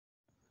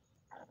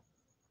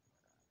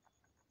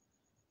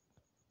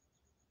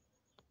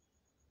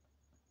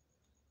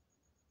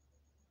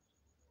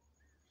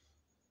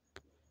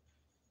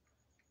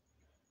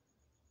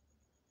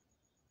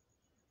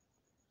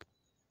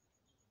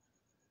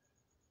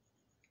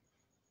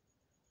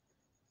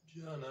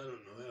John, I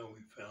don't know how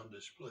we found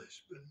this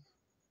place, but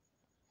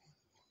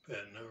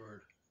Pat and I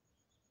were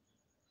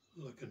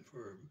looking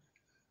for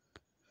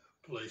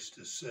a place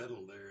to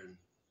settle there in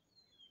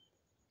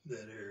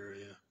that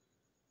area.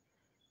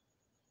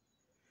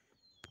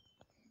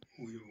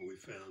 We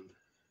found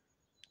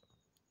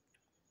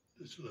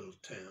this little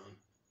town,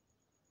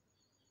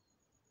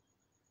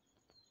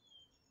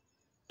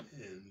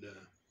 and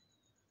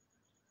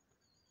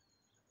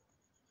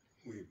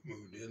we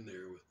moved in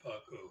there with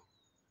Paco.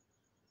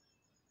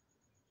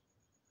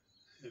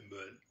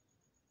 But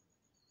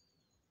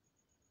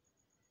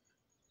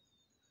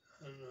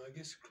I don't know. I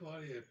guess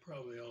Claudia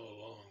probably all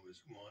along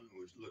was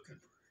looking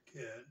for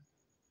a cat.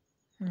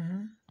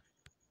 Mm-hmm.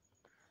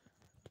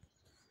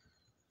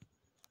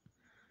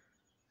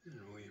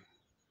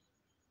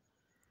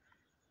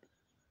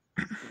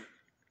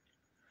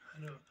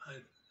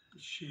 And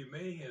she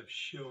may have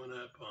shown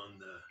up on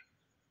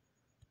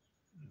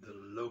the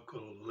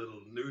local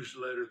little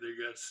newsletter that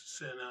got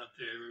sent out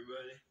to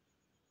everybody,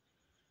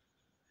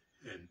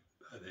 and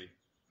I think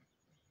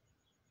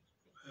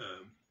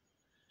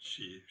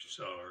she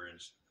saw her and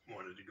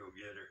wanted to go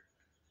get her.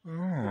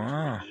 Oh,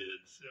 wow. Which we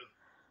did. So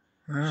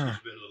Yeah.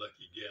 she's been a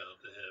lucky gal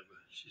to have.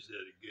 She's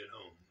had a good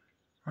home.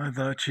 I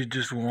thought she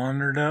just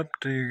wandered up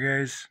to you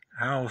guys'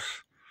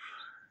 house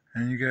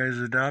and you guys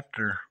adopt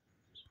her.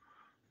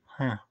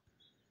 Huh.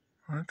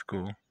 That's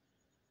cool.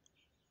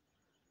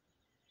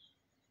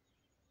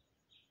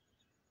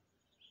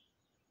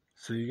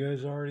 So you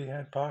guys already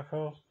had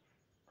Paco?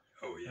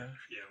 Oh, yeah.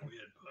 Yeah, we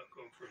had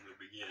Paco from the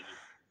beginning.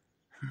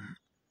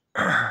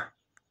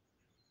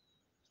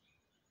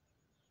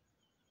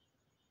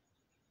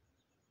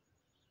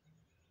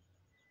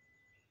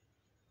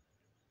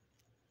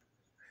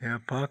 Yeah,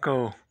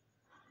 Paco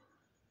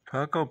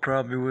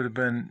probably would have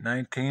been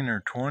 19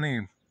 or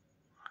 20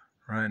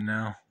 right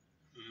now.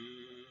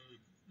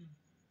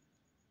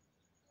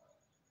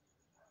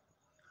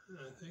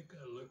 I think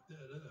I looked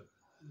that up.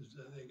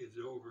 I think it's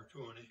over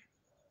 20.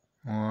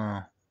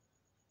 Wow.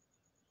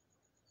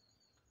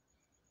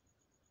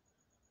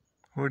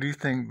 What do you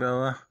think,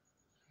 Bella?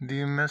 Do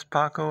you miss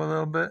Paco a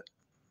little bit?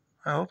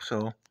 I hope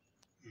so.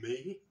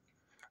 Me?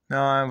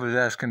 No, I was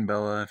asking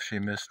Bella if she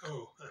missed.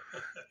 Oh.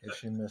 If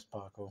she missed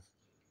Paco.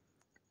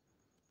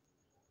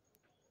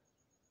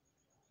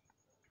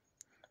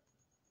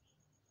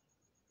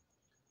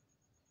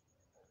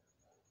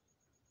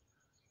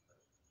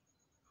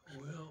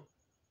 Well,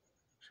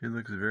 she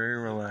looks very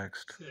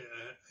relaxed.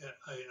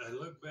 I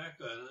look back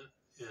on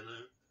it and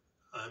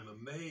I'm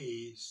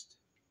amazed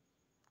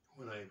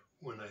when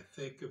I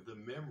think of the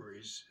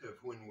memories of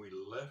when we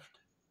left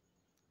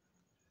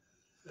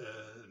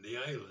the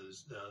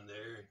islands down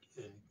there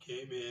and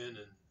came in,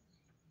 and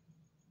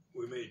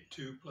we made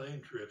 2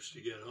 plane trips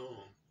to get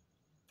home,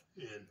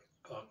 and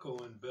Paco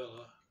and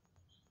Bella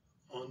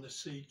on the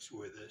seats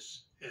with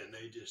us, and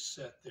they just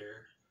sat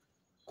there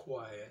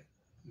quiet,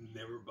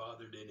 never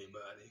bothered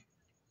anybody.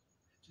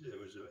 It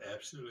was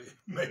absolutely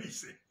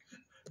amazing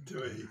to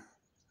me.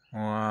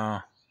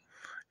 Wow.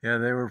 Yeah,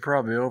 they were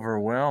probably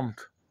overwhelmed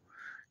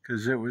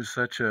because it was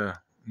such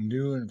a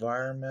new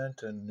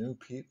environment and new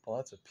people,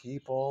 lots of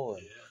people,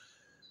 and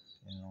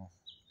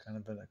kind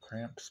of in a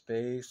cramped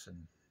space,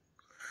 and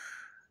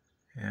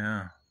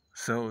yeah.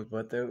 So,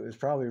 but it was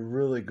probably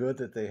really good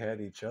that they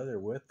had each other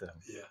with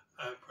them. Yeah,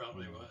 I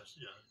probably was.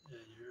 Yeah,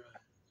 you're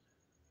right.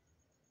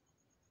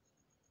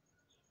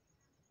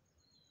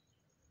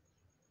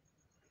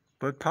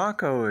 But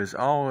Paco has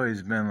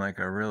always been like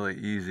a really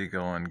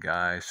easygoing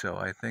guy, so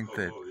I think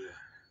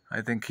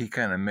I think he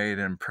kind of made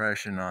an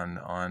impression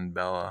on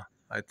Bella.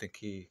 I think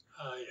he.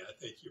 Yeah, I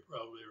think you're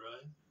probably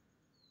right.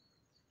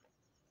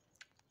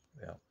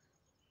 Yeah.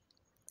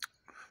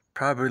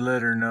 Probably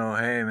let her know,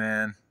 hey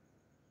man,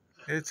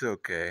 it's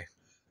okay.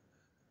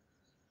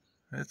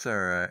 It's all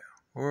right.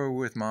 We're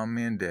with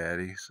mommy and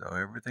daddy, so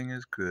everything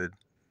is good.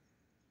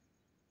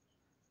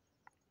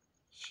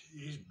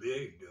 She's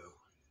big though.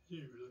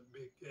 She's a really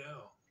big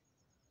gal.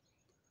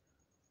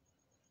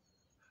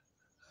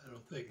 I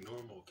don't think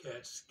normal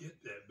cats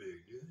get that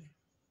big, do they?